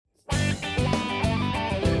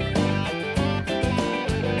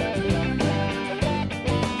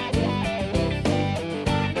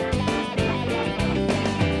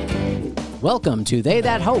Welcome to They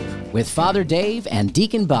That Hope with Father Dave and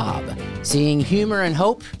Deacon Bob, seeing humor and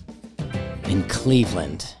hope in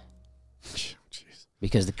Cleveland.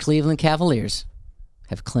 Because the Cleveland Cavaliers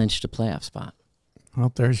have clinched a playoff spot.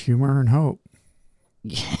 Well, there's humor and hope.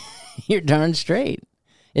 You're darn straight.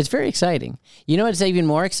 It's very exciting. You know what's even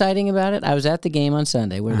more exciting about it? I was at the game on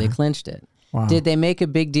Sunday where they clinched it. Wow. Did they make a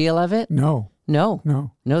big deal of it? No. No,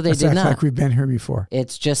 they did not. Like we've been here before.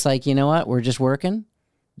 It's just like, you know what? We're just working.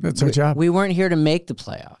 That's our job. We weren't here to make the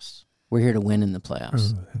playoffs. We're here to win in the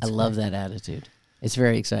playoffs. Oh, I love that attitude. It's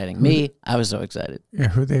very exciting. I was so excited. Yeah,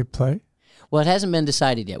 who they play? Well, it hasn't been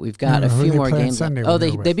decided yet. We've got a few more games. Sunday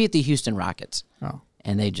They beat the Houston Rockets. Oh.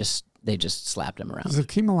 And they just slapped them around. Does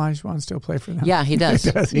Hakeem Olajuwon still play for them? Yeah, he does.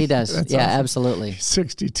 He does. That's Yeah, awesome. absolutely. He's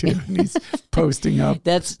 62 and he's posting up.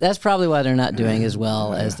 That's probably why they're not doing as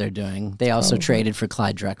well as they're doing. They also traded for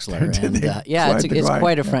Clyde Drexler. It's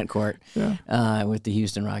quite a front court with the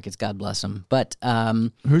Houston Rockets. God bless them. But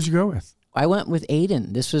who'd you go with? I went with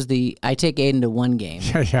Aiden. I take Aiden to one game.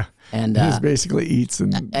 Yeah. And he just basically eats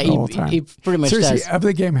the whole time. He pretty much Seriously, does. of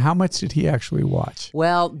the game, how much did he actually watch?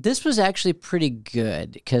 Well, this was actually pretty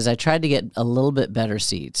good because I tried to get a little bit better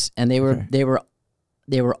seats, and they were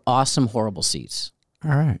awesome, horrible seats.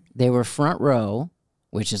 All right. They were front row,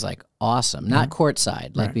 which is like awesome. Not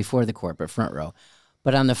courtside, like before the court, but front row.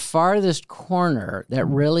 But on the farthest corner,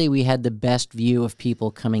 we had the best view of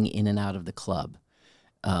people coming in and out of the club.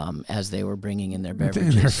 As they were bringing in their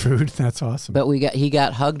beverages. And their food, that's awesome. But he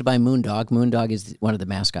got hugged by Moondog. Moondog is one of the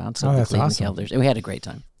mascots of the Cleveland Cavaliers. And we had a great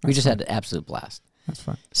time. We just had an absolute blast. That's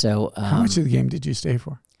fun. So, how much of the game did you stay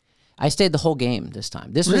for? I stayed the whole game this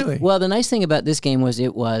time. Really? Well, the nice thing about this game was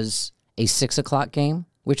it was a 6:00 game,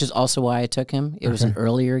 which is also why I took him. It was an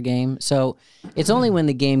earlier game. So it's only when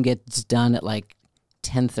the game gets done at like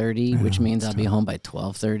 10:30, which means I'll be home by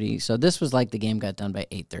 12:30. So this was like the game got done by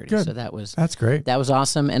 8:30. Good. So that's great. That was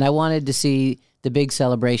awesome, and I wanted to see the big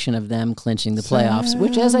celebration of them clinching the playoffs,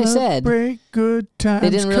 which, as I said, good times. they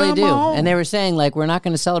didn't really do. On. And they were saying like, we're not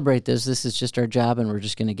going to celebrate this. This is just our job, and we're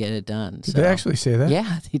just going to get it done. Did they actually say that?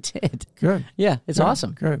 Yeah, they did. Good. Yeah, it's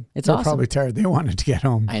awesome. Good. They're awesome. Probably tired. They wanted to get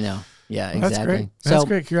home. I know. Yeah, well, exactly. That's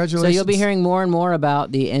great. Congratulations. So you'll be hearing more and more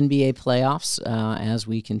about the NBA playoffs as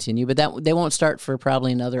we continue, but they won't start for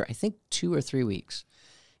probably another, I think, 2 or 3 weeks.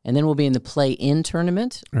 And then we'll be in the play-in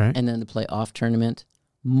tournament and then the play-off tournament.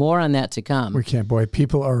 More on that to come. We can't, boy.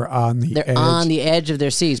 People are on the edge. They're on the edge of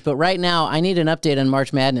their seats. But right now, I need an update on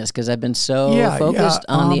March Madness because I've been so focused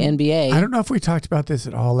on the NBA. I don't know if we talked about this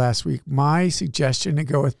at all last week. My suggestion to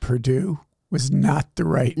go with Purdue was not the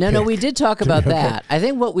right pick. No, we did talk about that. I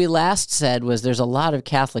think what we last said was there's a lot of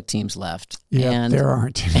Catholic teams left. Yeah, and there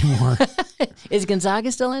aren't anymore. Is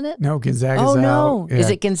Gonzaga still in it? No, Gonzaga's out. Oh, no. Yeah. Is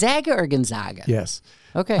it Gonzaga or Gonzaga? Yes.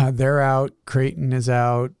 Okay. They're out. Creighton is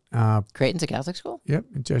out. Creighton's a Catholic school? Yep,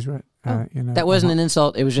 Jesuit. That wasn't an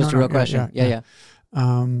insult. It was just a real question. Yeah.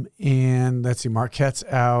 And let's see, Marquette's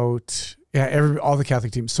out. Yeah, all the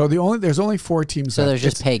Catholic teams. So there's only 4 teams so left. There's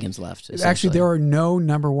just pagans left. Actually, there are no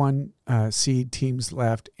number 1 seed teams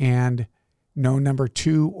left and no number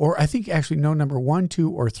 2, or I think actually no number 1, 2,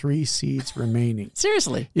 or 3 seeds remaining.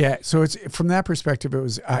 Seriously? Yeah, so it's from that perspective, it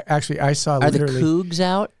was I saw Are literally. the Cougs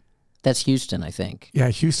out? That's Houston, I think. Yeah,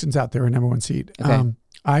 Houston's out. They were number 1 seed. Okay.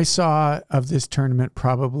 I saw of this tournament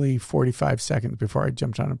probably 45 seconds before I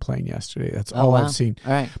jumped on a plane yesterday. That's all I've seen.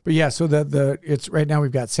 All right. But yeah, so it's right now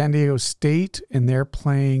we've got San Diego State and they're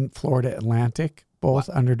playing Florida Atlantic, both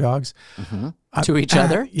underdogs. Mm-hmm. To each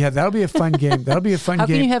other? Yeah, that'll be a fun game. That'll be a fun game. How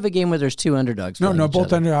can you have a game where there's 2 underdogs? No,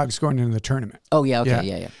 both underdogs going into the tournament. Oh, yeah,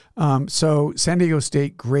 okay, yeah. So San Diego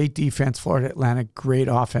State, great defense. Florida Atlantic, great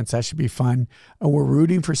offense. That should be fun. We're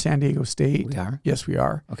rooting for San Diego State. We are? Yes, we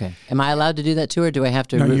are. Okay. Am I allowed to do that too, or do I have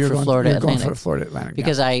to root for Florida Atlantic? You're going for Florida Atlantic.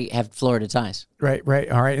 Because I have Florida ties. Right.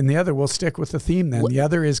 All right. And the other, we'll stick with the theme then. The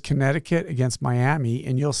other is Connecticut against Miami,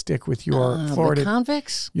 and you'll stick with your Florida. The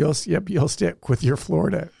convicts? You'll stick with your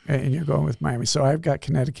Florida, and you're going with Miami. So I've got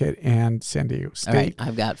Connecticut and San Diego State. All right.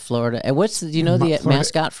 I've got Florida. And do you know the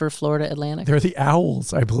mascot for Florida Atlantic? They're the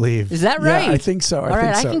Owls, I believe. Is that right? Yeah, I think so. All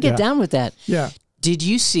right, I can get down with that. Yeah. Did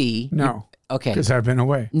you see? No. Okay. Because I've been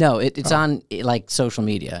away. No, it's on like social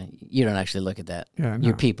media. You don't actually look at that. Yeah, no.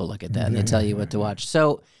 Your people look at that and they tell you what to watch.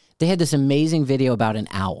 So they had this amazing video about an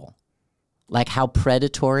owl, like how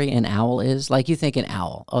predatory an owl is. Like you think an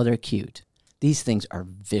owl, oh, they're cute. These things are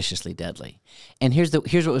viciously deadly. And here's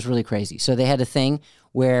what was really crazy. So they had a thing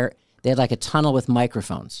where they had like a tunnel with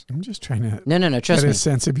microphones. I'm just trying to trust get me. a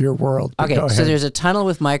sense of your world. Okay, so there's a tunnel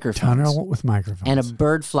with microphones. Tunnel with microphones. And a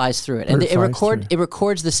bird flies through it. And it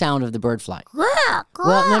records the sound of the bird flying.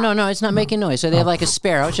 Well, no, it's not making noise. So they have like a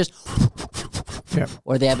sparrow. It's just... Yep.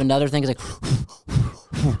 Or they have another thing. It's like,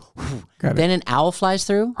 Got it. then an owl flies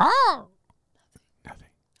through. Nothing.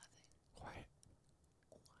 Quiet.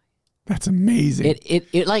 That's amazing.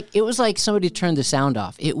 It was like somebody turned the sound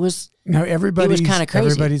off. It was everybody's kinda crazy.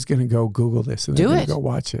 Everybody's going to go Google this and Do they're it. going to go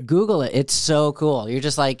watch it. Google it. It's so cool. You're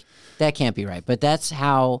just like, that can't be right. But that's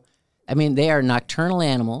how, I mean, they are nocturnal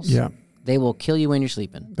animals. Yeah. They will kill you when you're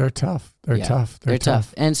sleeping. They're tough. They're tough. They're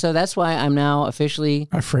tough. And so that's why I'm now officially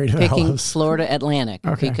Afraid of picking owls. Florida Atlantic.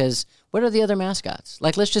 Okay. Because what are the other mascots?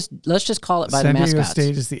 Like, let's just call it by San the Diego mascots.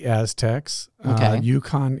 State is the Aztecs. Okay.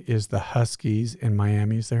 Yukon is the Huskies, and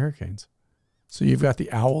Miami is the Hurricanes. So you've got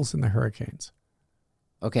the Owls and the Hurricanes.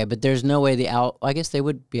 Okay, but there's no way the owl. I guess they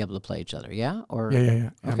would be able to play each other. Yeah. Or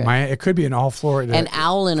Yeah. Okay. It could be an all Florida. An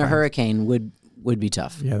owl and a hurricane would be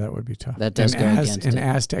tough. Yeah, that would be tough. That does go against an it.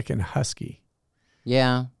 Aztec and Husky.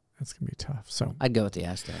 Yeah, That's gonna be tough. So I'd go with the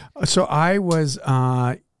Aztec. So I was was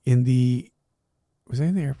I in the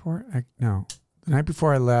airport? No. The night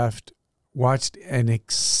before I left, watched an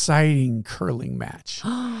exciting curling match.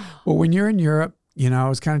 Well, when you're in Europe, I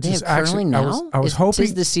was kind of They just have curling actually now? I was hoping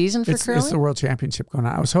Is the season for curling? It's the World Championship going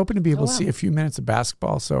on. I was hoping to be able to wow. see a few minutes of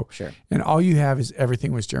basketball. So Sure. and all you have is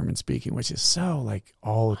everything was German speaking, which is so like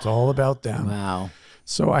it's all about them. Wow.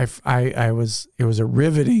 So it was a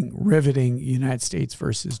riveting United States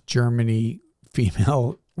versus Germany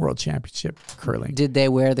female World Championship curling. Did they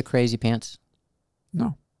wear the crazy pants?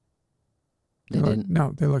 No. They didn't.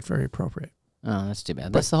 No, they looked very appropriate. Oh, that's too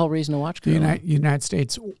bad. That's the whole reason to watch The curling. United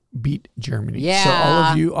States beat Germany. Yeah. So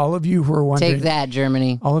all of you who are wondering, Take that,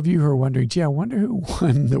 Germany. all of you who are wondering, gee, I wonder who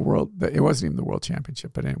won the world. It wasn't even the World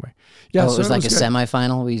Championship, but anyway. Yeah, Oh, it was like a good.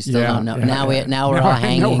 semifinal. We still don't know. Yeah, now we're all Now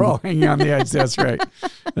hanging. we're all hanging on the edge. That's right.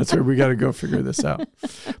 That's where we got to go figure this out.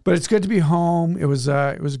 But it's good to be home. It was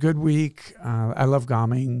a good week. I love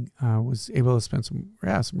Gaming. Was able to spend some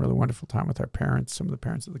really wonderful time with our parents, some of the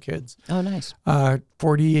parents of the kids. Oh, nice.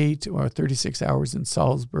 48 or 36 hours in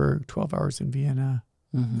Salzburg, 12 hours in Vienna.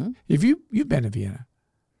 Mm-hmm. Have you've been to Vienna?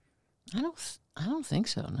 I don't think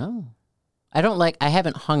so. No, I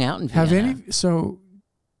haven't hung out in Vienna. Have any?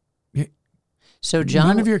 So John,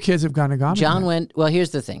 none of your kids have gone to Gaming. John yet? went. Well, here's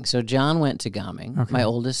the thing. So John went to Gaming. Okay. My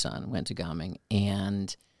oldest son went to Gaming,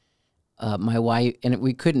 and my wife, and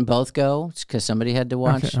we couldn't both go because somebody had to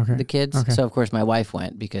watch Okay. the kids. Okay. So of course my wife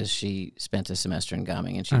went because she spent a semester in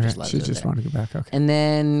Gaming and she Okay, just loves she it just there. wanted to go back. Okay. And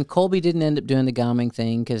then Colby didn't end up doing the Gaming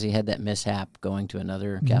thing because he had that mishap going to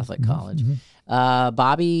another Catholic college.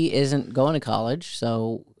 Bobby isn't going to college,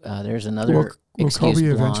 so there's another Will excuse. Colby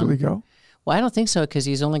blonde. eventually go? Well, I don't think so because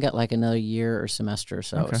he's only got like another year or semester or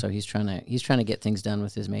so. Okay. So he's trying to get things done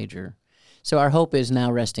with his major. So our hope is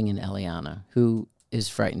now resting in Eliana, who is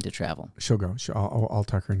frightened to travel. She'll go. I'll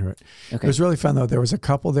talk her into it. Okay. It was really fun though. There was a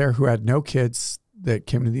couple there who had no kids that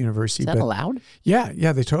came to the university. Is that allowed? Yeah,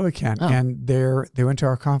 they totally can. Oh. And they went to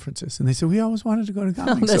our conferences and they said we always wanted to go to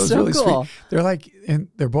Gaming. That's it was so really cool. sweet. They're like, and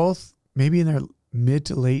they're both maybe in their mid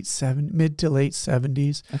to late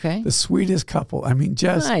 70s. Okay. The sweetest couple. I mean,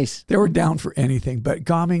 just Nice. they were down for anything. But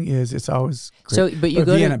Gaming it's always great. So, but you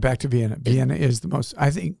go Vienna, to, back to Vienna. Vienna is the most. I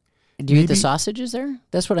think. do you eat the maybe- sausages there?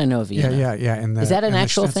 That's what I know of Vienna. Yeah. And Is that an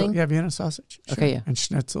actual schnitzel, thing? Yeah, Vienna sausage. Sure. Okay, yeah. And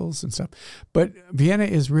schnitzels and stuff. But Vienna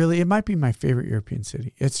is really, it might be my favorite European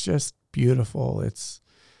city. It's just beautiful.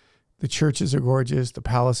 The churches are gorgeous. The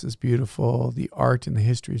palace is beautiful. The art and the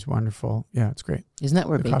history is wonderful. Yeah, it's great. Isn't that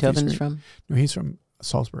where The coffee's Beethoven's great. from? No, he's from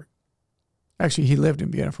Salzburg. Actually, he lived in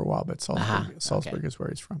Vienna for a while, but Aha, Salzburg okay. is where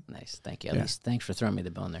he's from. Nice. Thank you. At Yeah. least thanks for throwing me the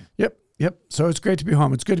bone there. Yep. So it's great to be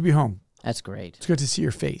home. It's good to be home. That's great. It's good to see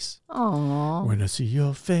your face. Aww. When I see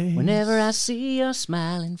your face. Whenever I see your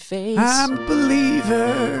smiling face. I'm a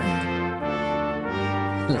believer.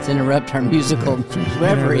 Let's interrupt our musical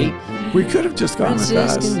reverie. We could have just gone with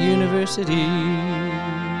us. Franciscan University.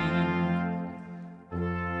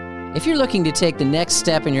 If you're looking to take the next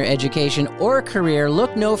step in your education or career,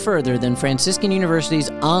 look no further than Franciscan University's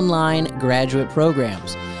online graduate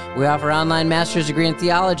programs. We offer online master's degree in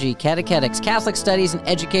theology, catechetics, Catholic studies, and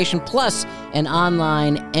education, plus an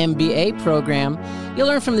online MBA program. You'll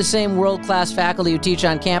learn from the same world-class faculty who teach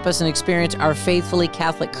on campus and experience our faithfully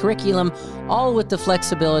Catholic curriculum, all with the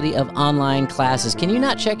flexibility of online classes. Can you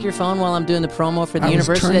not check your phone while I'm doing the promo for the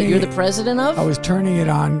university that you're the president of? I was turning it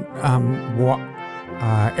on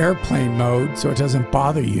airplane mode so it doesn't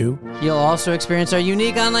bother you. You'll also experience our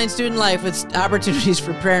unique online student life with opportunities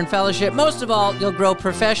for prayer and fellowship. Most of all, you'll grow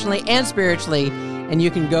professionally and spiritually, and you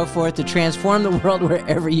can go forth to transform the world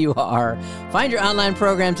wherever you are. Find your online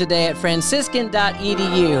program today at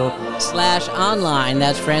franciscan.edu/online.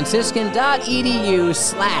 That's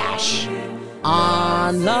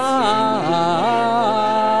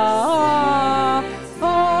franciscan.edu/online.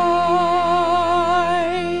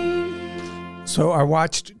 So I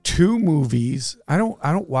watched 2 movies. I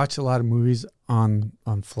don't watch a lot of movies on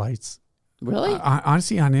flights. Really?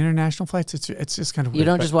 Honestly, on international flights, it's just kind of weird. You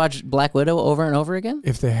don't just watch Black Widow over and over again?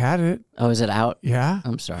 If they had it. Oh, is it out? Yeah.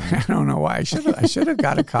 I'm sorry. I don't know why. I should have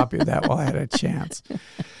got a copy of that while I had a chance.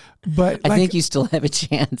 But I think you still have a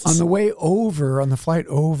chance. On the way over, on the flight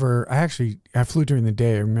over, I flew during the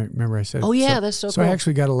day. Remember I said. Oh yeah, that's so cool. So I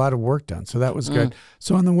actually got a lot of work done. So that was good.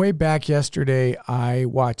 So on the way back yesterday, I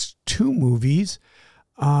watched 2 movies.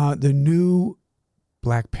 The new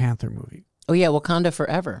Black Panther movie. Oh yeah, Wakanda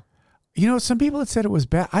Forever. You know, some people had said it was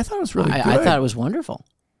bad. I thought it was really good. I thought it was wonderful.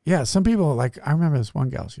 Yeah, some people, like, I remember this one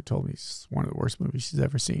gal, she told me it's one of the worst movies she's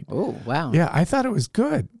ever seen. Oh, wow. Yeah, I thought it was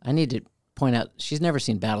good. I need to point out, she's never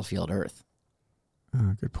seen Battlefield Earth.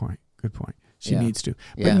 Good point. She needs to.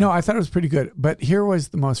 But yeah. no, I thought it was pretty good. But here was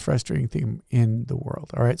the most frustrating thing in the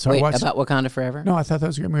world. All right, so Wait, I watched... about Wakanda Forever? No, I thought that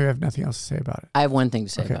was a great movie. I have nothing else to say about it. I have one thing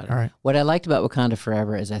to say about it. All right. What I liked about Wakanda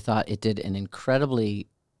Forever is I thought it did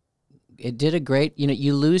a great,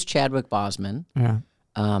 you lose Chadwick Boseman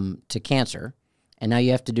to cancer, and now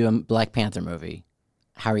you have to do a Black Panther movie.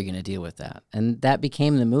 How are you going to deal with that? And that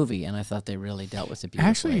became the movie, and I thought they really dealt with it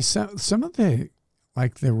beautifully. Actually, some of the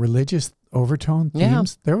religious overtone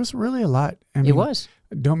themes, there was really a lot. I mean, it was.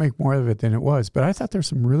 Don't make more of it than it was, but I thought there's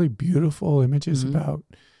some really beautiful images about...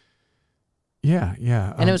 Yeah.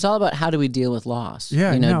 And it was all about how do we deal with loss?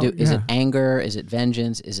 Yeah, is it anger? Is it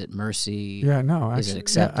vengeance? Is it mercy? Yeah, no, is it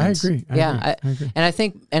acceptance? I agree. I agree.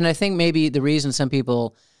 And I think maybe the reason some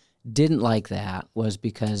people didn't like that was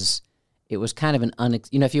because it was kind of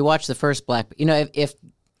if you watch the first if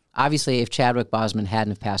Chadwick Boseman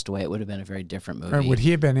hadn't have passed away, it would have been a very different movie. Or would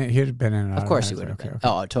he have been in? He'd have been in it. Of course he would have been. Okay.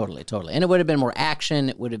 Oh, totally. And it would have been more action.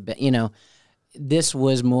 It would have been, this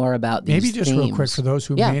was more about these Maybe just themes. real quick for those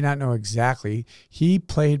who may not know exactly, he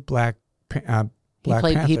played Black Panther.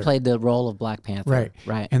 He played the role of Black Panther.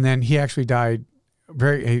 Right. And then he actually died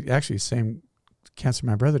same cancer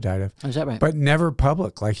my brother died of. Is that right? But never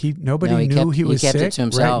public. Like nobody knew he was sick. He kept it to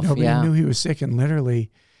himself. Right? Nobody knew he was sick, and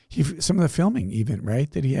literally some of the filming even,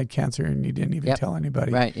 right? That he had cancer and he didn't even tell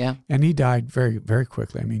anybody. Right, yeah. And he died very, very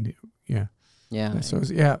quickly. I mean, yeah. Yeah. So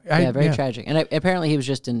very tragic. And apparently he was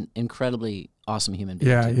just an incredibly awesome human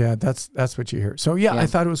being. Yeah, too. yeah. That's what you hear. So I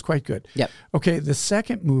thought it was quite good. Yep. Okay, the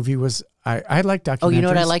second movie was I like documentaries. Oh, you know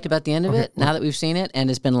what I liked about the end of it? Now that we've seen it and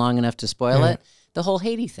it's been long enough to spoil it, the whole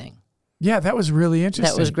Haiti thing. Yeah, that was really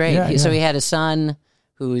interesting. That was great. Yeah, So he had a son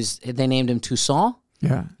they named him Toussaint.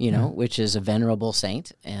 Yeah. Which is a venerable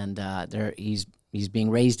saint, and he's being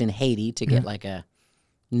raised in Haiti to get like a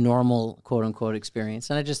normal quote unquote experience.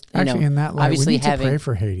 And I just in that light, obviously we need to pray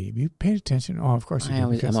for Haiti. Have you paid attention? Oh, of course you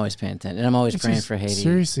do. I'm always paying attention, and I'm always praying for Haiti.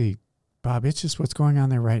 Seriously, Bob, it's just what's going on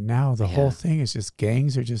there right now. The whole thing is just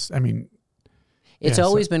gangs are just. I mean, it's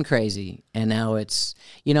always been crazy, and now it's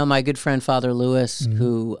my good friend Father Lewis,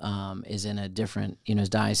 who is in a different his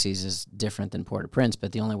diocese is different than Port-au-Prince,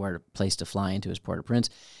 but the only place to fly into is Port-au-Prince.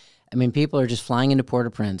 I mean, people are just flying into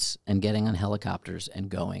Port-au-Prince and getting on helicopters and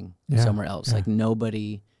going somewhere else. Yeah. Like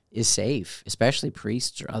nobody is safe, especially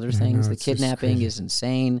priests or other things. The kidnapping is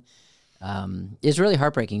insane. It's really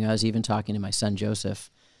heartbreaking. I was even talking to my son Joseph,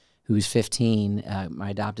 who's 15,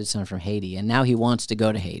 my adopted son from Haiti, and now he wants to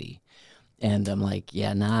go to Haiti. And I'm like,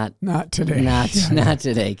 not today. Not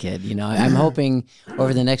today, kid. I'm hoping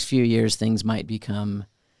over the next few years things might become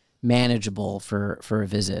manageable for a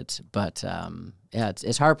visit. But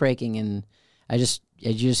it's heartbreaking, and you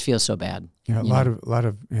just feel so bad. Yeah, a lot of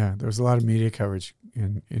there was a lot of media coverage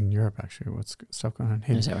in Europe actually. What's stuff going on in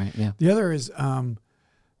Haiti? Is that right? Yeah. The other is I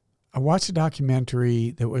watched a documentary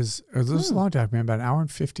that was a long documentary, about an hour and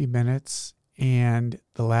 50 minutes, and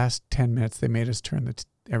the last 10 minutes they made us turn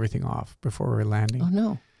everything off before we were landing. Oh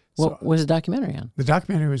no! What was the documentary on? The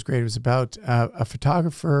documentary was great. It was about a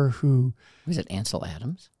photographer who... Was it Ansel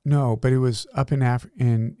Adams? No, but it was up in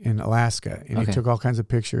Alaska, and he took all kinds of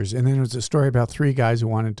pictures. And then it was a story about 3 guys who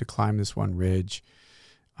wanted to climb this one ridge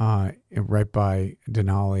right by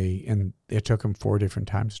Denali, and it took them 4 different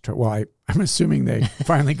times to try. Well, I'm assuming they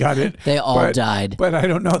finally got it. They all died. But I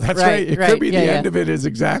don't know. That's right. It could be the end of it is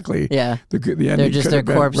exactly the end. They're just their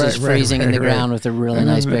corpses freezing in the ground with a really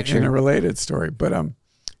nice picture. And a related story. But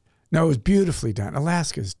no, it was beautifully done.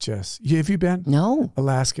 Alaska's just... Have you been? No.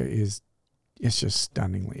 Alaska it's just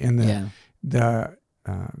stunningly. And the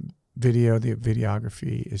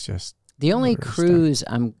videography is just... The only cruise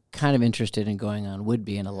I'm kind of interested in going on would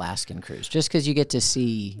be an Alaskan cruise, just because you get to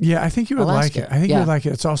see. Yeah, I think you would like it. I think you would like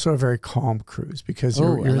it. It's also a very calm cruise because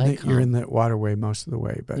you're in the waterway most of the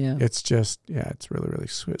way. But it's just it's really, really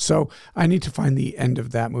sweet. So I need to find the end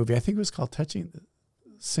of that movie. I think it was called Touching the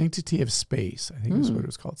Sanctity of Space, I think is what it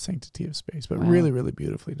was called, Sanctity of Space, but really, really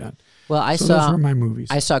beautifully done. Well, those were my movies.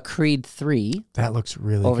 I saw Creed 3. That looks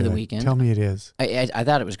really over good. the weekend. Tell me it is. I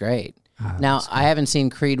thought it was great. Now, I haven't seen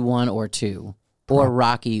Creed 1 or 2 or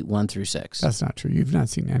Rocky 1 through 6. That's not true. You've not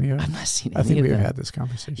seen any of it? I've not seen any of I think we've them. had this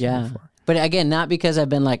conversation before. But again, not because I've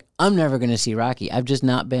been like, I'm never going to see Rocky. I've just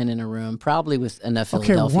not been in a room, probably with enough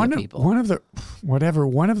Philadelphia people. One of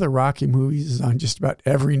the Rocky movies is on just about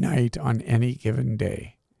every night on any given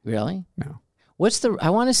day. Really? No.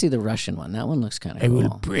 I want to see the Russian one. That one looks kind of cool. I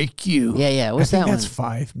will break you. Yeah. What's that one? I think that's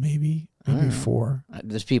 5, maybe 4.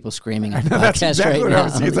 There's people screaming on the That's podcast exactly right what I now.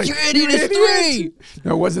 was saying. It's like, You're idiot, it's 3!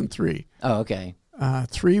 No, it wasn't 3. Oh, okay.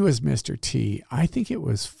 3 was Mr. T. I think it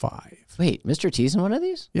was 5. Wait, Mr. T's in one of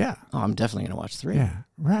these? Yeah. Oh, I'm definitely going to watch 3. Yeah.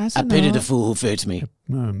 I pity the fool who fits me.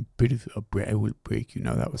 I will break you.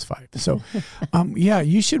 No, that was 5. So,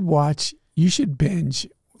 you should binge.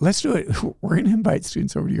 Let's do it. We're going to invite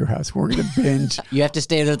students over to your house. We're going to binge. You have to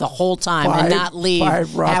stay there the whole time and not leave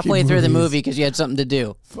halfway through the movie because you had something to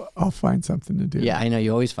do. I'll find something to do. Yeah, I know.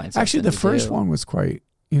 You always find something Actually, the to first do. one was quite,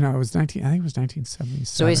 it was 1977.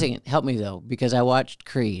 So wait a second. Help me, though, because I watched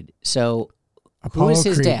Creed. So Apollo who was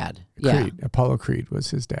his Creed, dad? Creed. Yeah. Apollo Creed was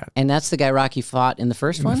his dad. And that's the guy Rocky fought in the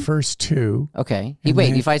first one? The first 2. Okay.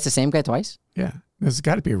 He fights the same guy twice? Yeah. There's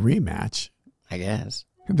got to be a rematch. I guess.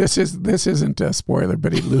 This isn't a spoiler,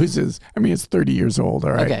 but he loses. I mean, it's 30 years old,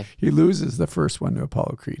 all right? Okay. He loses the first one to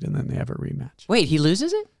Apollo Creed, and then they have a rematch. Wait, he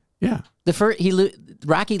loses it? Yeah.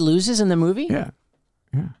 Rocky loses in the movie? Yeah.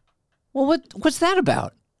 Yeah. Well, what's that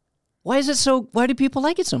about? Why do people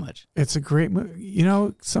like it so much? It's a great movie.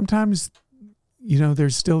 Sometimes,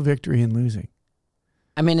 there's still victory in losing.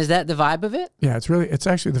 I mean, is that the vibe of it? Yeah, it's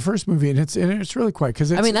actually the first movie, and it's really quite because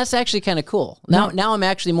that's actually kind of cool. Now I'm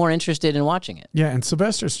actually more interested in watching it. Yeah, and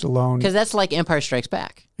Sylvester Stallone, because that's like Empire Strikes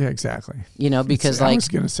Back. Yeah, exactly. Because I was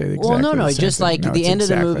going to say exactly. Well, no, the same just thing. like No, the it's end of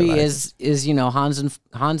the exactly movie like is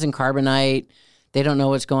Hans and Carbonite. They don't know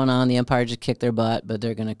what's going on. The Empire just kicked their butt, but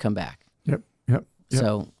they're going to come back. Yep.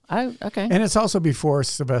 So okay. And it's also before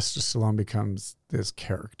Sylvester Stallone becomes this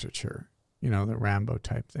caricature, the Rambo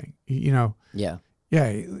type thing. Yeah.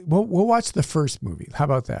 Yeah, we'll watch the first movie. How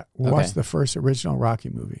about that? We'll watch the first original Rocky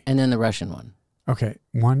movie. And then the Russian one. Okay,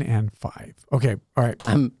 1 and 5. Okay, all right.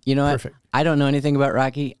 You know Perfect. what? I don't know anything about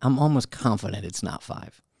Rocky. I'm almost confident it's not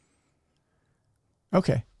 5.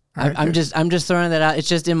 Okay. I'm just throwing that out. It's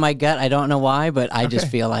just in my gut. I don't know why, but I just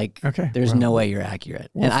feel like there's no way you're accurate.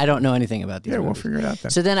 And I don't know anything about these movies. We'll figure it out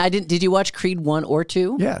then. So then did you watch Creed 1 or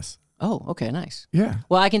 2? Yes. Oh, okay, nice. Yeah.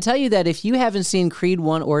 Well, I can tell you that if you haven't seen Creed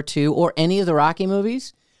 1 or 2 or any of the Rocky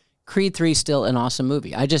movies, Creed 3 is still an awesome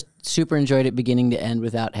movie. I just super enjoyed it beginning to end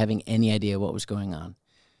without having any idea what was going on.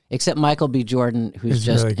 Except Michael B. Jordan, who's He's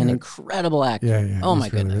just really an good. incredible actor. Yeah. Oh, my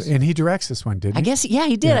Really, goodness. and he directs this one, didn't he? I guess,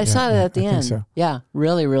 he did. I saw that at the I end. think so. Yeah,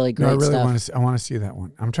 really, really great I really stuff. I want to see that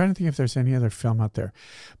one. I'm trying to think if there's any other film out there.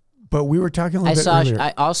 But we were talking a little bit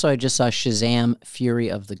earlier. I just saw Shazam! Fury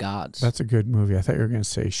of the Gods. That's a good movie. I thought you were going to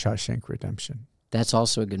say Shawshank Redemption. That's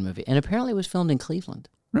also a good movie. And apparently it was filmed in Cleveland.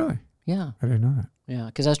 Really? Yeah. I didn't know that. Yeah,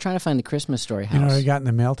 because I was trying to find the Christmas Story house. You know what I got in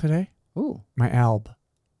the mail today? Ooh. My alb.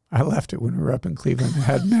 I left it when we were up in Cleveland. It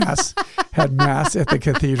had mass at the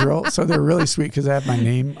cathedral. So they're really sweet because I have my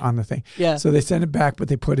name on the thing. Yeah. So they sent it back, but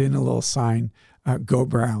they put in a little sign, "Go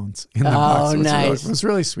Browns" in the box. Oh, nice. It was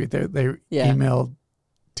really sweet. They emailed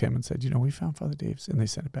Tim and said, we found Father Dave's, and they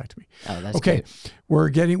sent it back to me. Oh, that's okay.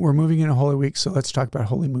 Good. We're moving into Holy Week, so let's talk about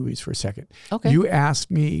holy movies for a second. Okay. You asked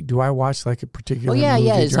me, do I watch like a particular movie?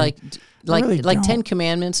 It's really like don't. 10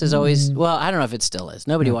 Commandments is always, well, I don't know if it still is.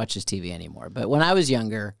 Nobody watches TV anymore. But when I was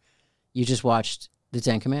younger, you just watched the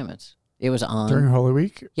 10 Commandments. It was on. During Holy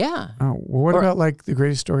Week? Yeah. Oh, well, what about like The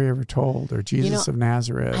Greatest Story Ever Told or Jesus of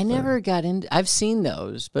Nazareth? I never got into, I've seen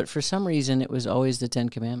those, but for some reason it was always the 10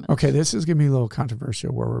 Commandments. Okay, this is going to be a little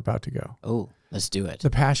controversial where we're about to go. Oh, let's do it.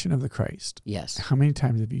 The Passion of the Christ. Yes. How many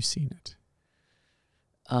times have you seen it?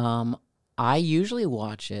 I usually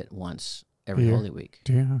watch it once every Holy Week.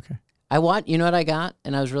 Do you? Okay. You know what I got?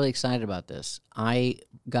 And I was really excited about this. I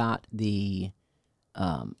got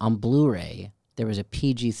on Blu-ray, there was a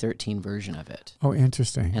PG-13 version of it. Oh,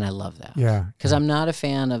 interesting. And I love that. Yeah. Because I'm not a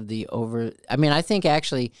fan of I think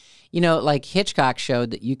actually, like Hitchcock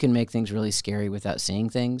showed that you can make things really scary without seeing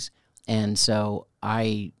things. And so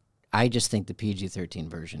I just think the PG-13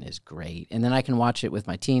 version is great. And then I can watch it with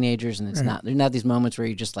my teenagers, and there's not these moments where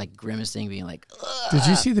you're just like grimacing, being like, ugh. Did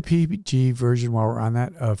you see the PG version while we're on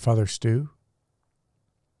that of Father Stu?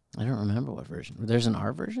 I don't remember what version. There's an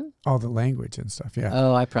R version? Oh, the language and stuff, yeah.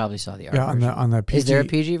 Oh, I probably saw the R version. On the PG. Is there a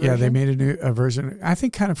PG version? Yeah, they made a version. I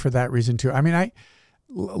think kind of for that reason too. I mean,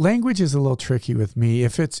 language is a little tricky with me.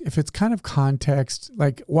 If it's kind of context,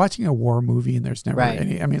 like watching a war movie and there's never Right.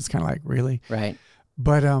 any. I mean, it's kind of like really. Right.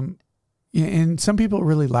 But and some people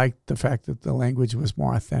really liked the fact that the language was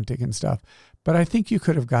more authentic and stuff. But I think you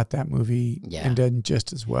could have got that movie and done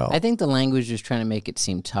just as well. I think the language was trying to make it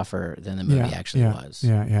seem tougher than the movie actually was.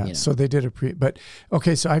 Yeah. You know? So they did but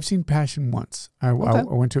okay. So I've seen Passion once. I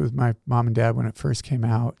went to it with my mom and dad when it first came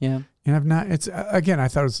out. Yeah. And I've not. It's again. I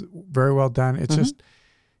thought it was very well done. It's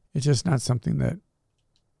it's just not something that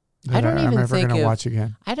I'm ever going to watch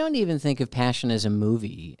again. I don't even think of Passion as a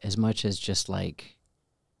movie as much as just like.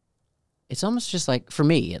 It's almost just like, for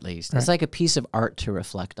me at least, it's like a piece of art to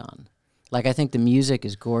reflect on. Like, I think the music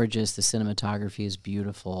is gorgeous. The cinematography is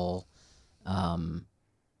beautiful. I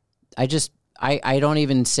don't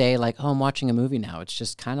even say like, oh, I'm watching a movie now. It's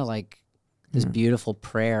just kind of like this beautiful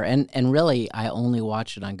prayer. And really, I only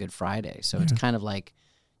watch it on Good Friday. So it's kind of like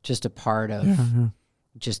just a part of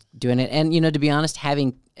just doing it. And, to be honest,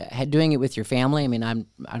 doing it with your family, I mean,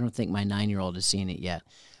 I don't think my 9-year-old has seen it yet.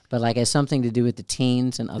 But like, as something to do with the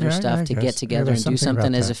teens and other stuff, to get together and do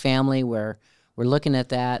something as a family where we're looking at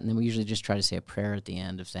that, and then we usually just try to say a prayer at the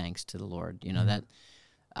end of thanks to the Lord. That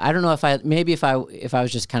I don't know if I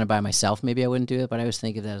was just kind of by myself, maybe I wouldn't do it. But I was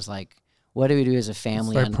thinking of that as like, what do we do as a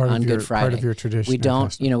family on Good Friday? Part of your tradition. We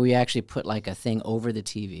don't, we actually put like a thing over the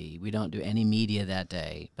TV. We don't do any media that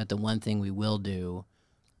day. But the one thing we will do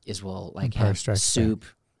is we'll like have soup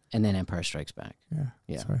and then Empire Strikes Back. Yeah,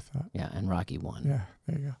 that's what I thought. Yeah, and Rocky 1. Yeah,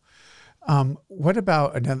 there you go. What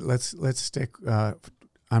about another? Let's stick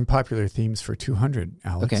unpopular themes for 200,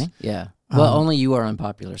 Alex. Okay, yeah. Well, only you are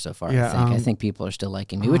unpopular so far, I think. I think people are still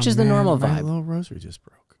liking me, which is the normal vibe. My little rosary just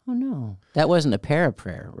broke. Oh, no. That wasn't a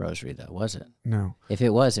prayer rosary, though, was it? No. If it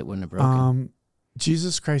was, it wouldn't have broken.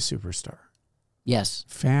 Jesus Christ Superstar. Yes.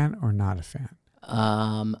 Fan or not a fan?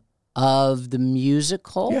 Of the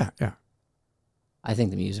musical? Yeah. I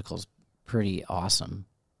think the musical's pretty awesome.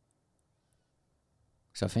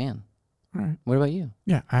 So fan. All right. What about you?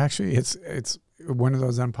 Yeah, actually, it's one of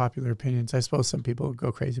those unpopular opinions. I suppose some people would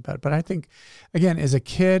go crazy about it. But I think, again, as a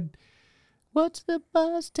kid... What's the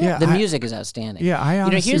buzz? The music is outstanding. Yeah, I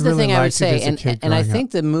honestly here's the really thing I would liked say, it as a kid and I growing think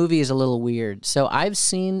up. the movie is a little weird. So I've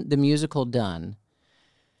seen the musical done.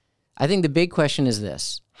 I think the big question is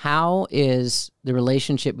this. How is the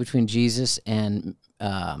relationship between Jesus and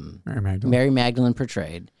Mary Magdalene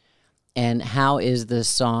portrayed? And how is the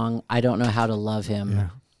song, I Don't Know How to Love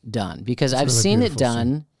Him, done? Because I've really seen it beautiful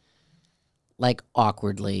done like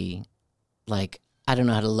awkwardly, like, I don't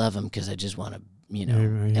know how to love him because I just want to,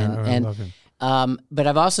 I love him. But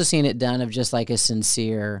I've also seen it done of just like a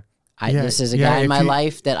sincere, this is a guy in my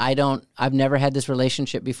life that I've never had this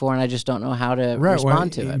relationship before, and I just don't know how to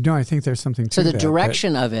respond to it. No, I think there's something to So the that,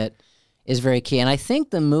 direction of it is very key. And I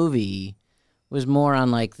think the movie was more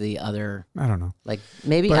on like the other, I don't know. like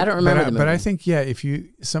maybe, I don't remember the movie. But I think, if you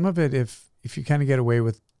kind of get away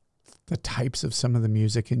with the types of some of the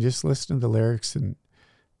music and just listen to the lyrics and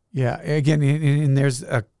again, and there's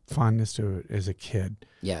a fondness to it as a kid.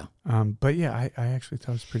 Yeah. But I actually thought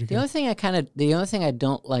it was pretty good. The only thing I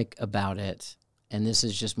don't like about it, and this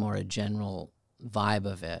is just more a general vibe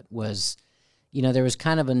of it, was, there was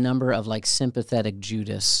kind of a number of like sympathetic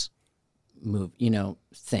Judas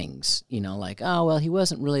things, like, oh, well, he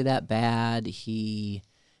wasn't really that bad. He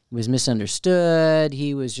was misunderstood.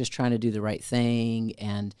 He was just trying to do the right thing.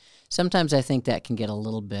 And sometimes I think that can get a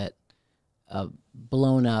little bit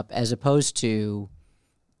blown up, as opposed to,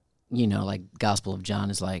 like Gospel of John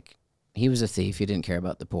is like, he was a thief. He didn't care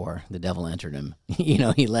about the poor. The devil entered him. He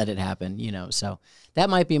let it happen, So that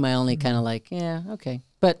might be my only kind of like, yeah, okay.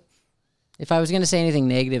 But if I was going to say anything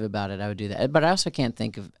negative about it, I would do that. But I also can't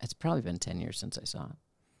think of, it's probably been 10 years since I saw it.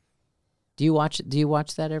 Do you watch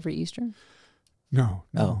that every Easter? No.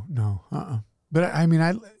 But I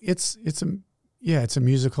mean, it's a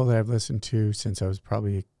musical that I've listened to since I was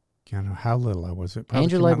probably, I don't know how little I was. It probably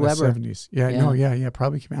Andrew came Lloyd out in the Webber. 70s.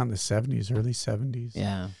 Probably came out in the 70s, early 70s.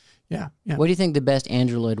 Yeah. Yeah. What do you think the best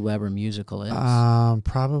Andrew Lloyd Webber musical is?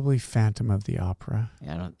 Probably Phantom of the Opera.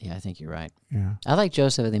 I think you're right. Yeah. I like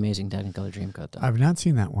Joseph of the Amazing Technicolor Dreamcoat, though. I've not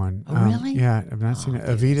seen that one. Oh, really? Yeah, I've not seen it.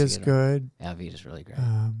 Okay, Evita's good. Yeah, Evita's really great.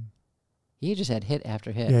 He just had hit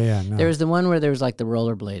after hit. Yeah. No. There was the one where there was like the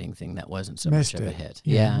rollerblading thing that wasn't so much of a hit.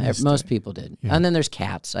 Yeah, most people did. Yeah. And then there's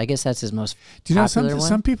Cats. I guess that's his most popular one.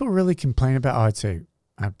 Some people really complain about, I'd say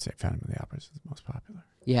Phantom of the Opera is the most popular.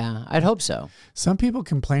 Yeah, I'd hope so. Some people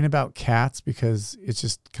complain about Cats because it's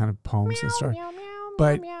just kind of poems and stories.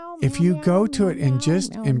 But if you go to it and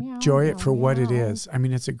just enjoy it for what it is, I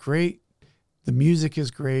mean, the music is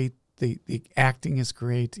great. The acting is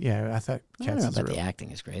great. Yeah, I thought I don't Cats know is about real. the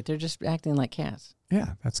acting is great. They're just acting like cats.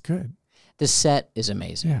 Yeah, that's good. The set is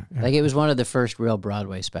amazing. Yeah, yeah. Like it was one of the first real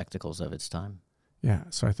Broadway spectacles of its time. Yeah,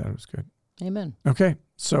 so I thought it was good. Amen. Okay,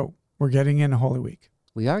 so we're getting into Holy Week.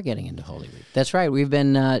 We are getting into Holy Week. That's right. We've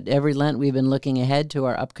been, every Lent, we've been looking ahead to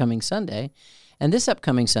our upcoming Sunday. And this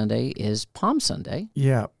upcoming Sunday is Palm Sunday.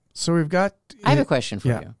 Yeah, so we've got... I have a question for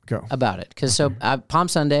you go. about it. Because Palm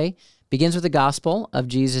Sunday begins with the gospel of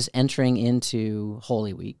Jesus entering into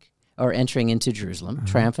Holy Week, or entering into Jerusalem,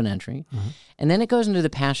 triumphant entry. And then it goes into the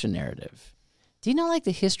Passion narrative. Do you know, like,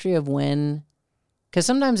 the history of when... Because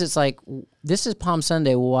sometimes it's like, this is Palm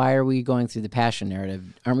Sunday, why are we going through the Passion narrative?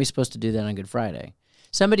 Aren't we supposed to do that on Good Friday?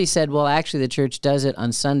 Somebody said, well, actually, the church does it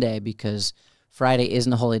on Sunday because Friday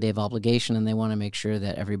isn't a holy day of obligation, and they want to make sure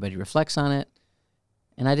that everybody reflects on it.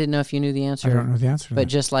 And I didn't know if you knew the answer. I don't know the answer to But that.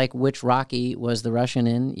 just like which Rocky was the Russian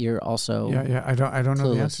in, you're also Yeah, I don't know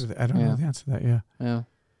the clueless. answer to that. I don't know the answer to that, Yeah.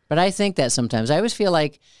 But I think that sometimes. I always feel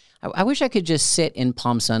like, I wish I could just sit in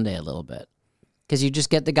Palm Sunday a little bit. Because you just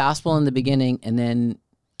get the gospel in the beginning, and then,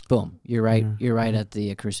 boom, you're right. Yeah. You're right at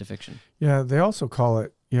the crucifixion. Yeah, they also call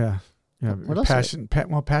it, What else Passion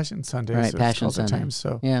Sunday. Right, so Passion it's called Sunday. at times,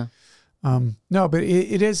 so. Yeah. No, but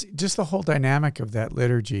it is just the whole dynamic of that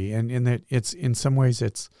liturgy, and in that it's in some ways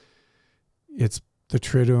it's the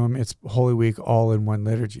Triduum, it's Holy Week all in one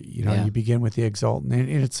liturgy. You begin with the Exultant, and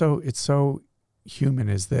it's so human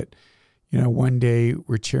is that, one day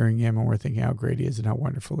we're cheering him and we're thinking how great he is and how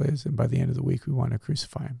wonderful he is, and by the end of the week we want to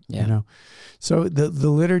crucify him. Yeah. So the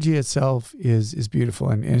liturgy itself is beautiful,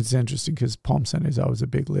 and it's interesting because Palm Sunday is always a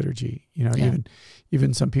big liturgy.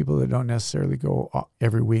 Even some people that don't necessarily go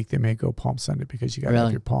every week, they may go Palm Sunday because you got to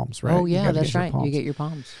have your palms, right? Oh yeah, that's right. You get your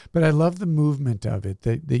palms. But I love the movement of it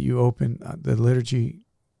that you open the liturgy.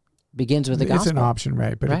 Begins with the gospel. It's an option,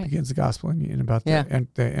 right? But it begins the gospel and about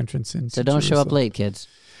the entrance into So don't show up late, kids.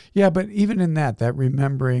 Yeah, but even in that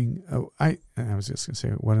remembering, I was just going to say,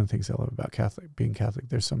 one of the things I love about being Catholic,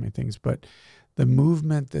 there's so many things, but the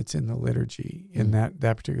movement that's in the liturgy in that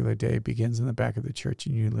particular day begins in the back of the church,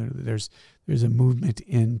 and you literally there's a movement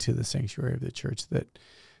into the sanctuary of the church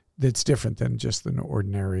that's different than just an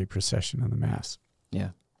ordinary procession on the Mass. Yeah.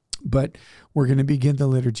 But we're going to begin the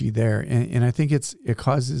liturgy there, and I think it's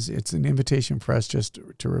an invitation for us just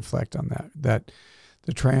to reflect on that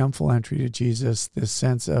the triumphal entry to Jesus, this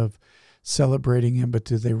sense of celebrating him, but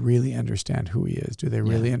do they really understand who he is? Do they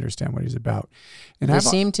really understand what he's about? And they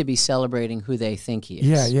seem to be celebrating who they think he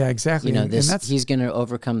is. Yeah, exactly. He's going to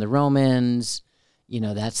overcome the Romans.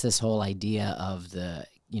 That's this whole idea of the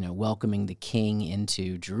welcoming the king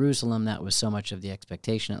into Jerusalem. That was so much of the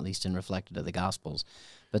expectation, at least in reflected of the Gospels.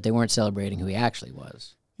 But they weren't celebrating who he actually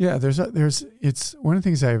was. Yeah, it's one of the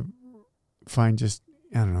things I find just,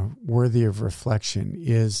 I don't know, worthy of reflection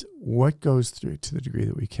is what goes through, to the degree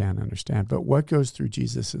that we can understand, but what goes through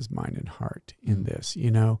Jesus's mind and heart in this.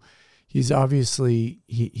 He's obviously,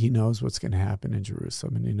 he knows what's going to happen in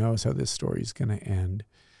Jerusalem, and he knows how this story is going to end.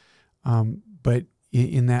 But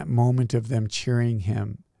in that moment of them cheering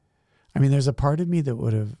him, I mean, there's a part of me that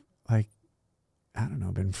would have,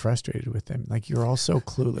 been frustrated with them. Like, you're all so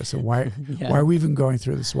clueless. And why are we even going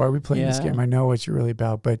through this? Why are we playing this game? I know what you're really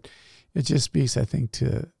about, but it just speaks, I think,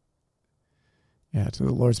 to the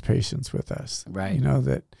Lord's patience with us. Right.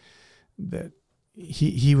 That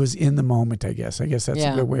he was in the moment, I guess. I guess that's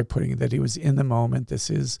a good way of putting it, that he was in the moment. This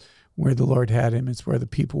is where the Lord had him. It's where the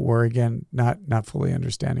people were, again, not fully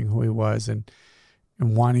understanding who he was and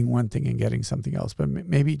wanting one thing and getting something else. But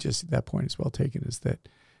maybe just that point is well taken, is that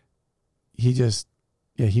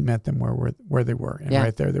he met them where they were. And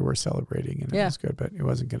right there they were celebrating, and it was good, but it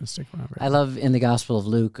wasn't going to stick around. I love in the Gospel of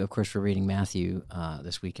Luke, of course, we're reading Matthew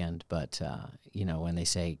this weekend, but, when they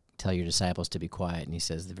say, tell your disciples to be quiet, and he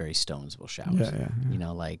says the very stones will shout. Yeah.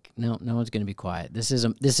 No one's going to be quiet. This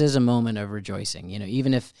is a moment of rejoicing.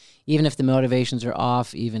 Even if the motivations are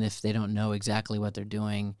off, even if they don't know exactly what they're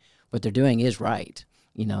doing is right.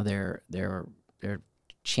 They're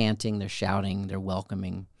chanting, they're shouting, they're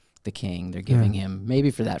welcoming the king. They're giving him,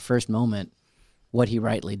 maybe for that first moment, what he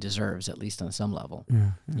rightly deserves, at least on some level.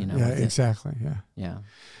 Exactly. Yeah.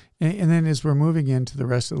 And then as we're moving into the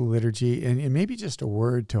rest of the liturgy, and maybe just a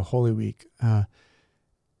word to Holy Week,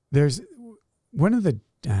 there's one of the,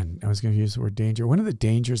 I was going to use the word danger. One of the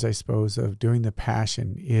dangers, I suppose, of doing the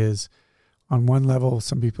Passion is, on one level,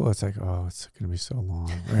 some people, it's like, oh, it's going to be so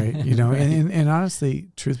long, right? And honestly,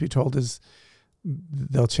 truth be told, is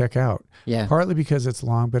they'll check out. Yeah. Partly because it's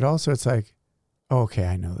long, but also it's like, oh, okay,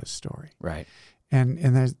 I know this story. Right. And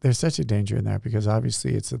there's such a danger in that, because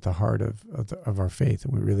obviously it's at the heart of our faith,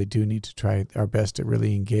 and we really do need to try our best to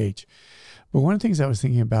really engage. But one of the things I was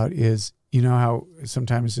thinking about is, you know how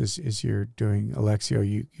sometimes as you're doing Alexio,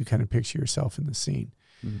 you kind of picture yourself in the scene.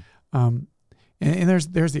 And there's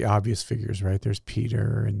the obvious figures, right? There's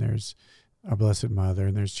Peter, and there's our Blessed Mother,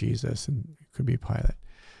 and there's Jesus, and it could be Pilate.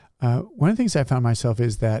 One of the things I found myself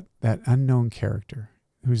is that unknown character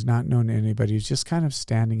who's not known to anybody, who's just kind of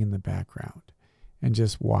standing in the background and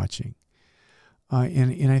just watching.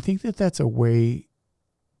 And I think that's a way,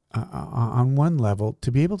 on one level,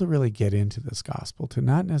 to be able to really get into this gospel, to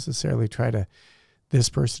not necessarily try to, this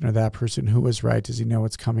person or that person, who was right, does he know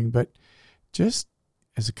what's coming, but just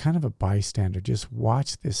as a kind of a bystander, just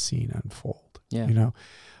watch this scene unfold. Yeah. You know,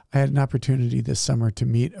 I had an opportunity this summer to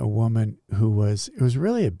meet a woman it was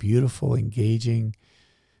really a beautiful, engaging,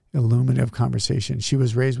 illuminative conversation. She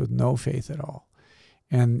was raised with no faith at all.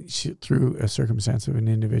 And through a circumstance of an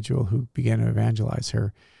individual who began to evangelize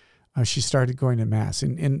her, she started going to Mass.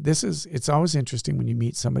 And it's always interesting when you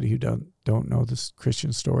meet somebody who don't know the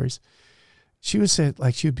Christian stories. She would say,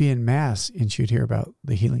 like, she would be in Mass and she would hear about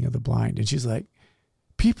the healing of the blind. And she's like,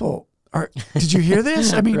 did you hear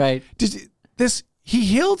this? I mean, right. He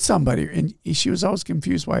healed somebody. And she was always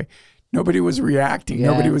confused why nobody was reacting.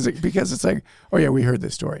 Yeah. Nobody was, because it's like, oh yeah, we heard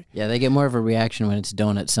this story. Yeah, they get more of a reaction when it's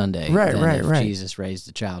Donut Sunday. Right, than right, if right. Jesus raised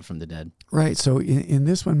the child from the dead. Right. So in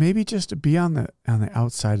this one, maybe just to be on the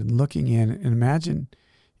outside and looking in, and imagine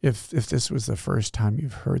if this was the first time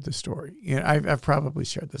you've heard the story. You know, I've probably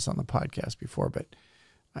shared this on the podcast before, but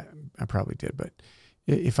I probably did. But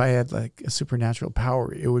if I had like a supernatural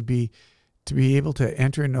power, it would be to be able to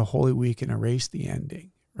enter into Holy Week and erase the ending,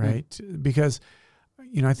 right? Because,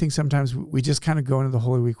 you know, I think sometimes we just kind of go into the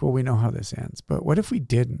Holy Week, well, we know how this ends. But what if we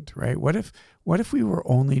didn't, right? What if we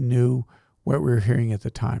only knew what we were hearing at the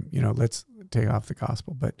time? You know, let's take off the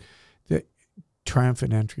gospel, but the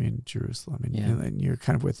triumphant entry in Jerusalem, and you're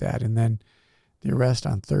kind of with that. And then the arrest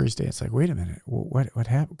on Thursday, it's like, wait a minute, what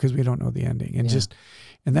happened? Because we don't know the ending. And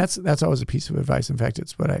and that's always a piece of advice. In fact,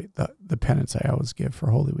 it's what the penance I always give for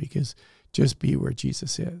Holy Week is just be where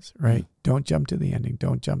Jesus is, right? Don't jump to the ending.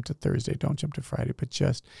 Don't jump to Thursday. Don't jump to Friday, but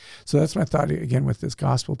so that's my thought again with this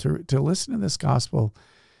gospel, to listen to this gospel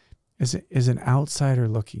as an outsider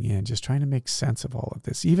looking in, just trying to make sense of all of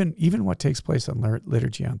this. Even what takes place on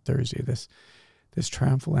liturgy on Thursday, this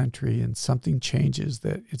triumphal entry, and something changes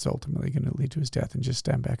that it's ultimately going to lead to his death, and just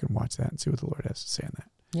stand back and watch that and see what the Lord has to say on that.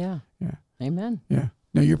 Yeah. Yeah. Amen. Yeah.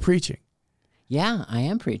 No, you're preaching. Yeah, I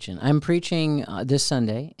am preaching. I'm preaching this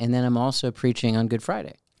Sunday, and then I'm also preaching on Good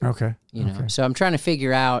Friday. Okay. You know, so I'm trying to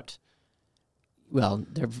figure out. Well,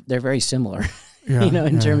 they're very similar, Yeah,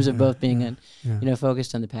 in terms of both being yeah.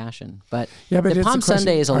 Focused on the Passion. But the Palm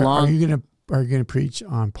Sunday is a long. Are you gonna preach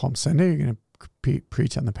on Palm Sunday? Or are you gonna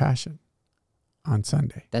preach on the Passion on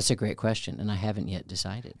Sunday? That's a great question, and I haven't yet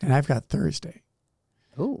decided. And I've got Thursday.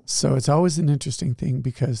 Oh. So it's always an interesting thing,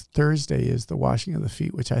 because Thursday is the washing of the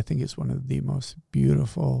feet, which I think is one of the most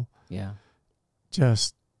beautiful. Yeah.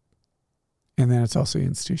 And then it's also the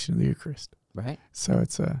institution of the Eucharist. Right. So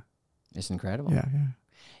it's incredible. Yeah.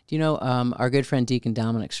 Do you know our good friend Deacon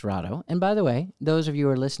Dominic Serrato? And by the way, those of you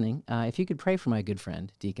who are listening, if you could pray for my good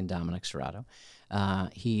friend Deacon Dominic Serrato,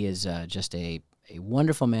 he is just a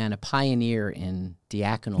wonderful man, a pioneer in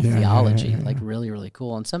diaconal theology, like really, really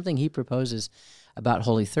cool. And something he proposes about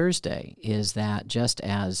Holy Thursday is that just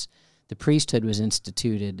as the priesthood was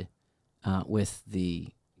instituted with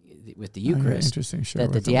the Eucharist,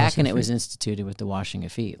 that the diaconate was instituted with the washing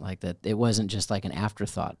of feet, like that it wasn't just like an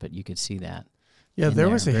afterthought, but you could see that. Yeah, there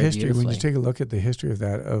was a history when you take a look at the history of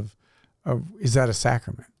that of is that a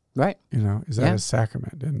sacrament? Right. You know, is that a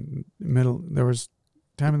sacrament? And there was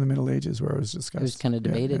time in the Middle Ages where it was discussed. It was kind of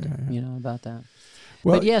debated, about that.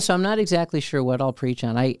 Well, but so I'm not exactly sure what I'll preach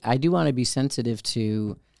on. I do want to be sensitive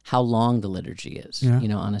to how long the liturgy is,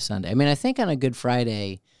 on a Sunday. I mean, I think on a Good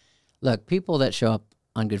Friday, look, people that show up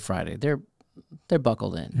on Good Friday, they're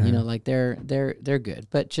buckled in, like they're good.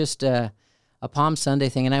 But just a Palm Sunday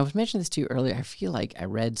thing, and I was mentioning this to you earlier, I feel like I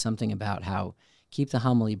read something about how keep the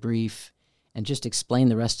homily brief and just explain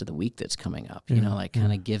the rest of the week that's coming up,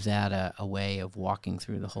 kind of give that a way of walking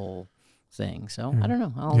through the whole thing. So I don't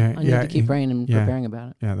know. I need to keep praying and preparing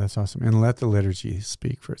about it. Yeah, that's awesome. And let the liturgy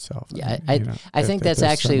speak for itself. Yeah, I think that's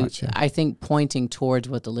actually, I think pointing towards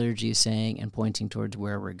what the liturgy is saying and pointing towards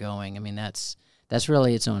where we're going. I mean, that's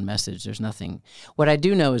really its own message. There's nothing. What I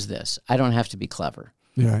do know is this: I don't have to be clever.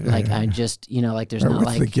 I just, there's not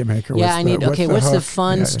like the gimmick. Or I need. What's the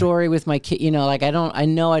fun story with my kid? I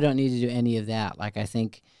know I don't need to do any of that. Like I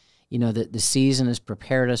think, that the season has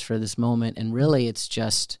prepared us for this moment, and really, it's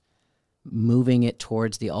just moving it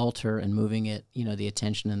towards the altar and moving it, the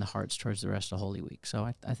attention and the hearts towards the rest of Holy Week. So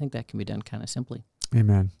I think that can be done kind of simply.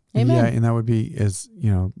 Amen. Amen. Yeah, and that would be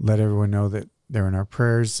let everyone know that they're in our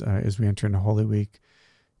prayers as we enter into Holy Week.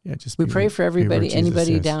 Yeah, we pray for everybody.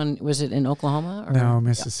 Anybody down? Was it in Oklahoma? Or? No,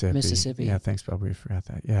 Mississippi. Mississippi. Yeah, thanks, Bob. We forgot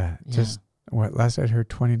that. Yeah, just last I'd heard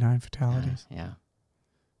 29 fatalities. Yeah.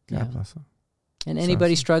 God bless them. And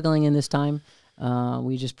anybody struggling in this time,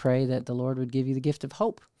 we just pray that the Lord would give you the gift of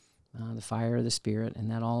hope, the fire of the Spirit, and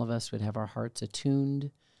that all of us would have our hearts attuned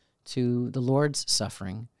to the Lord's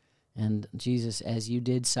suffering. And Jesus, as you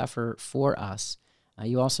did suffer for us,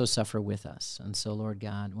 you also suffer with us. And so, Lord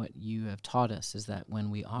God, what you have taught us is that when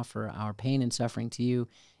we offer our pain and suffering to you,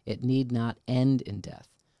 it need not end in death,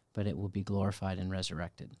 but it will be glorified and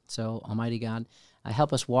resurrected. So, Almighty God,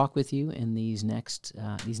 help us walk with you in these next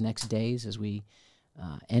days as we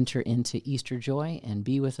enter into Easter joy, and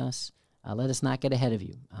be with us. Let us not get ahead of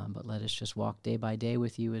you, but let us just walk day by day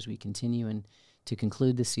with you as we continue and to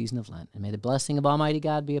conclude this season of Lent. And may the blessing of Almighty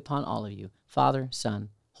God be upon all of you, Father, Son,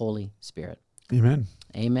 Holy Spirit. Amen.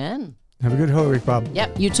 Amen. Have a good Holy Week, Bob.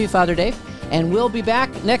 Yep, you too, Father Dave. And we'll be back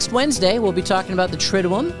next Wednesday. We'll be talking about the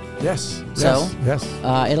Triduum. Yes.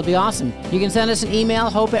 It'll be awesome. You can send us an email,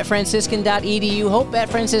 hope@franciscan.edu,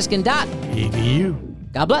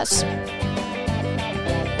 hope@franciscan.edu. God bless.